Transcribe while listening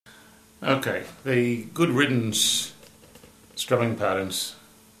Okay, the good riddance strumming patterns.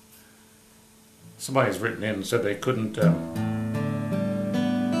 Somebody's written in and said they couldn't tell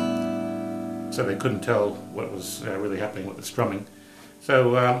what was really happening with the strumming.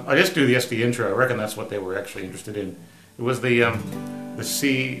 So I just do the SD intro. I reckon that's what they were actually interested in. It was the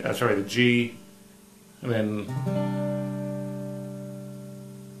G, and then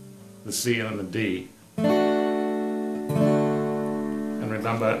the C, and then the D. And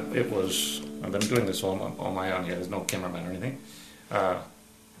remember, it was. I'm doing this all on my own here. There's no cameraman or anything.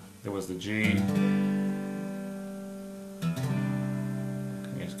 There was the G.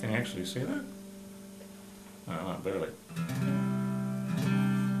 Can you actually see that? Oh, not barely.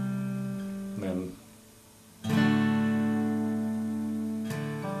 And then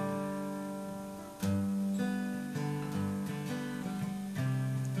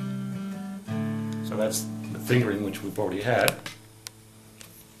so that's the fingering, which we've already had.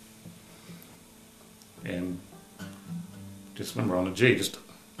 And just remember on the G, just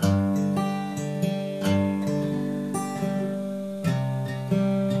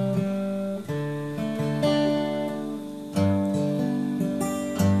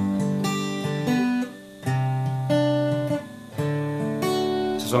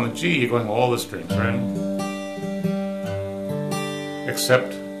so on the G, you're going all the strings, right?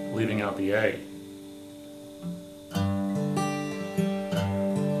 Except leaving out the A.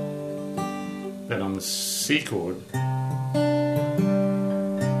 Then on the C chord,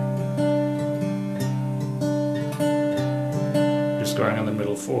 just going on the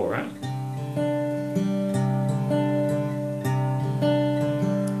middle four, right?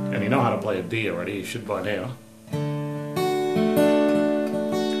 And you know how to play a D already, you should by now.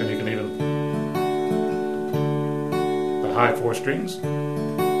 And you can even the high four strings.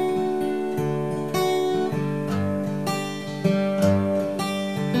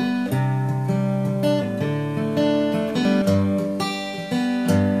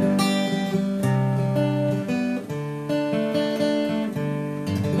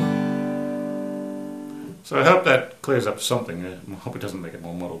 So I hope that clears up something. I hope it doesn't make it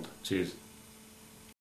more muddled. Cheers.